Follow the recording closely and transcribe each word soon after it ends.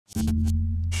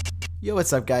Yo,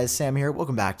 what's up guys, Sam here,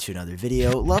 welcome back to another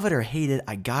video. Love it or hate it,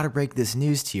 I gotta break this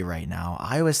news to you right now.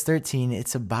 iOS 13,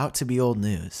 it's about to be old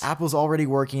news. Apple's already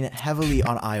working heavily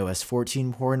on iOS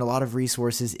 14, pouring a lot of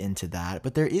resources into that,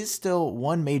 but there is still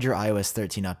one major iOS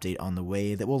 13 update on the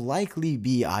way that will likely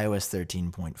be iOS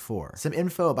 13.4. Some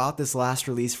info about this last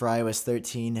release for iOS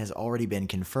 13 has already been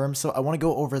confirmed, so I want to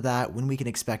go over that, when we can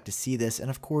expect to see this,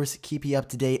 and of course, keep you up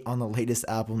to date on the latest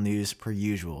Apple news per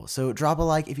usual. So drop a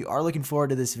like if you are looking forward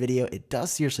to this video. It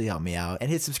does seriously help me out, and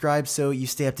hit subscribe so you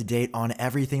stay up to date on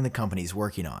everything the company's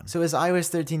working on. So as iOS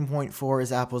 13.4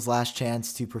 is Apple's last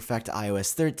chance to perfect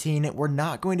iOS 13, we're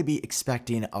not going to be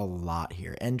expecting a lot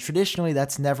here, and traditionally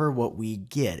that's never what we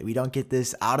get. We don't get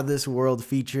this out of this world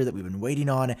feature that we've been waiting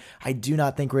on. I do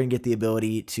not think we're going to get the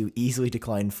ability to easily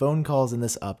decline phone calls in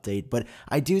this update, but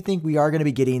I do think we are going to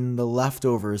be getting the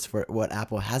leftovers for what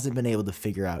Apple hasn't been able to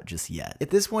figure out just yet. At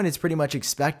this point, it's pretty much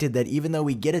expected that even though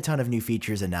we get a ton of new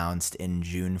features announced in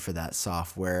June for that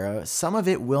software, some of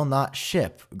it will not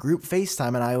ship. Group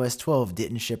FaceTime on iOS 12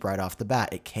 didn't ship right off the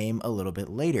bat. It came a little bit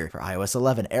later. For iOS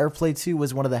 11, AirPlay 2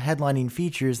 was one of the headlining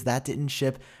features that didn't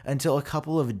ship until a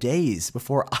couple of days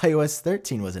before iOS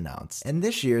 13 was announced. And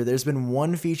this year, there's been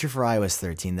one feature for iOS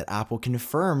 13 that Apple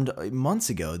confirmed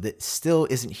months ago that still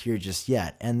isn't here just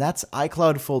yet, and that's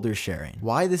iCloud folder sharing.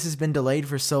 Why this has been delayed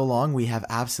for so long, we have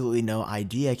absolutely no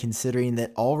idea, considering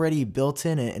that already built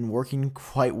in and working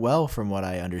quite well from what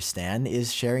I understand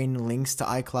is sharing links to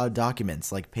iCloud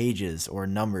documents like pages or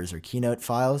numbers or Keynote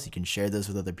files. You can share those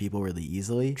with other people really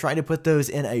easily. Trying to put those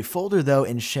in a folder though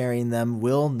and sharing them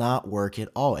will not work at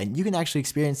all, and you can actually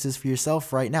experience this for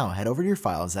yourself right now. Head over to your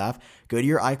Files app, go to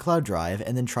your iCloud Drive,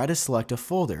 and then try to select a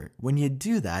folder. When you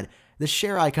do that, the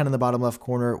share icon in the bottom left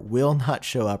corner will not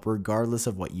show up regardless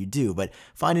of what you do, but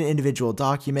find an individual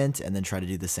document and then try to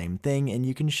do the same thing, and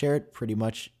you can share it pretty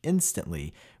much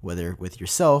instantly, whether with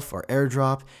yourself or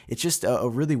AirDrop. It's just a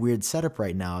really weird setup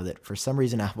right now that for some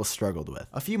reason Apple struggled with.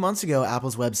 A few months ago,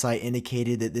 Apple's website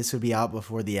indicated that this would be out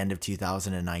before the end of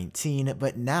 2019,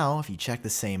 but now if you check the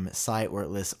same site where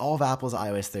it lists all of Apple's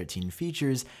iOS 13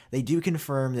 features, they do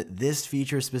confirm that this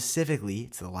feature specifically,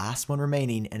 it's the last one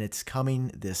remaining, and it's coming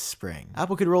this spring.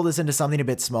 Apple could roll this into something a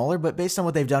bit smaller, but based on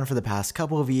what they've done for the past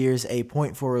couple of years, a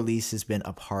 0.4 release has been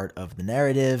a part of the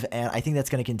narrative, and I think that's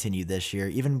going to continue this year.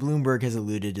 Even Bloomberg has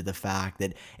alluded to the fact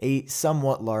that a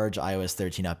somewhat large iOS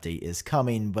 13 update is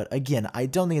coming, but again, I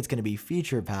don't think it's going to be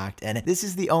feature-packed, and this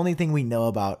is the only thing we know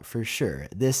about for sure.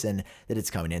 This and that it's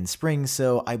coming in spring,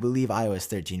 so I believe iOS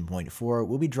 13.4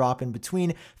 will be dropping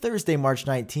between Thursday, March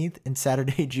 19th and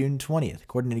Saturday, June 20th.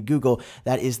 According to Google,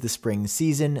 that is the spring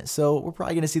season, so we're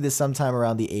probably going to see this sometime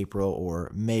around the April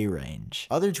or May range.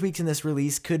 Other tweaks in this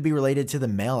release could be related to the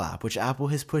Mail app, which Apple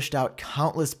has pushed out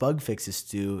countless bug fixes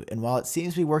to, and while it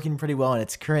seems to be working pretty well in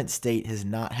its current state, has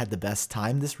not had the best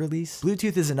time this release.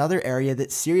 Bluetooth is another area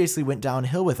that seriously went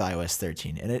downhill with iOS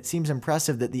 13, and it seems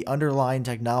impressive that the underlying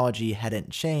technology hadn't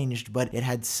changed, but it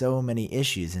had so many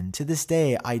issues, and to this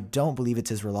day, I don't believe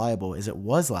it's as reliable as it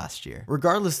was last year.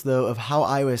 Regardless though of how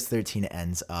iOS 13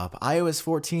 ends up, iOS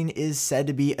 14 is said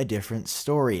to be a different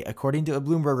story, according to a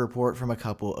Bloomberg report from a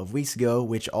couple of weeks ago,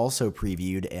 which also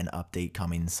previewed an update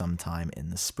coming sometime in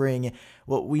the spring.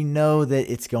 Well, we know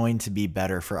that it's going to be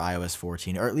better for iOS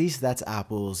 14, or at least that's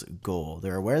Apple's goal.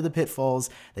 They're aware of the pitfalls,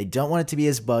 they don't want it to be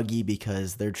as buggy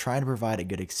because they're trying to provide a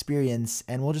good experience,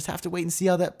 and we'll just have to wait and see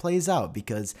how that plays out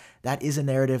because that is a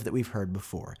narrative that we've heard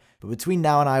before. But between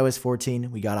now and iOS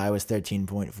 14, we got iOS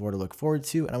 13.4 to look forward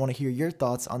to, and I want to hear your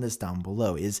thoughts on this down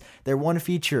below. Is there one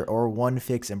feature or one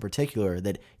fix in particular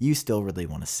that you still really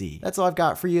want to see? That's all I've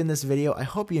got for you in this video. I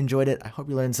hope you enjoyed it. I hope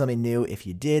you learned something new. If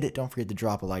you did, don't forget to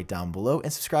drop a like down below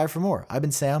and subscribe for more. I've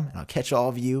been Sam, and I'll catch all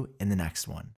of you in the next one.